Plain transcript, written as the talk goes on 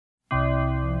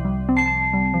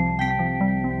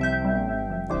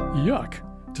Yuck!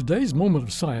 Today's moment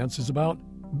of science is about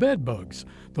bedbugs,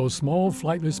 those small,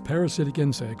 flightless, parasitic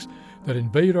insects that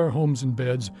invade our homes and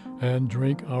beds and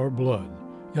drink our blood.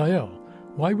 Yael,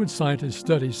 why would scientists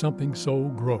study something so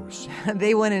gross?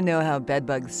 They want to know how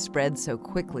bedbugs spread so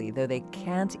quickly, though they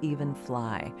can't even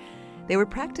fly. They were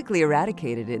practically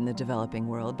eradicated in the developing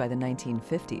world by the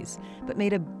 1950s, but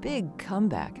made a big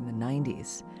comeback in the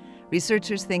 90s.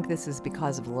 Researchers think this is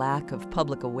because of lack of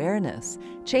public awareness,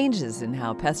 changes in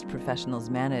how pest professionals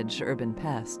manage urban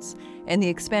pests, and the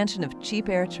expansion of cheap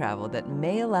air travel that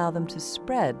may allow them to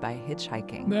spread by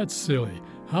hitchhiking. That's silly.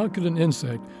 How could an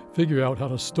insect figure out how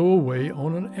to stow away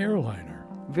on an airliner?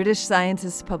 British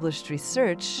scientists published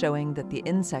research showing that the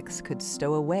insects could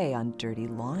stow away on dirty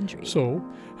laundry. So,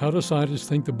 how do scientists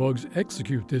think the bugs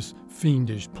execute this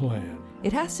fiendish plan?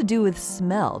 It has to do with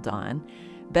smell, Don.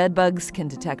 Bedbugs can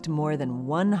detect more than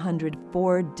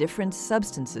 104 different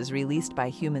substances released by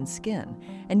human skin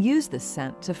and use this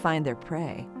scent to find their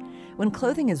prey. When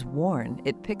clothing is worn,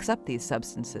 it picks up these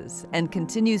substances and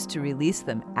continues to release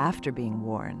them after being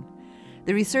worn.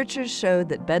 The researchers showed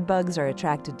that bedbugs are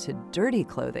attracted to dirty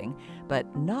clothing,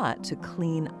 but not to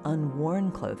clean,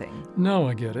 unworn clothing. Now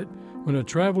I get it. When a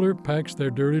traveler packs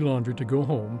their dirty laundry to go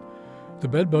home, the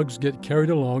bedbugs get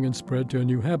carried along and spread to a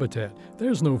new habitat.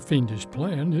 There's no fiendish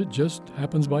plan, it just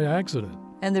happens by accident.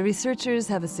 And the researchers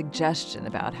have a suggestion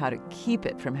about how to keep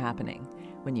it from happening.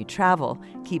 When you travel,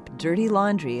 keep dirty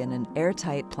laundry in an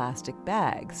airtight plastic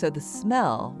bag so the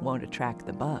smell won't attract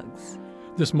the bugs.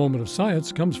 This moment of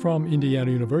science comes from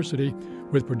Indiana University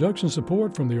with production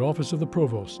support from the Office of the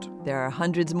Provost. There are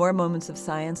hundreds more moments of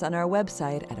science on our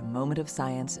website at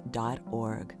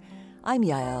amomentofscience.org. I'm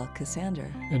Yael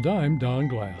Cassander. And I'm Don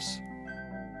Glass.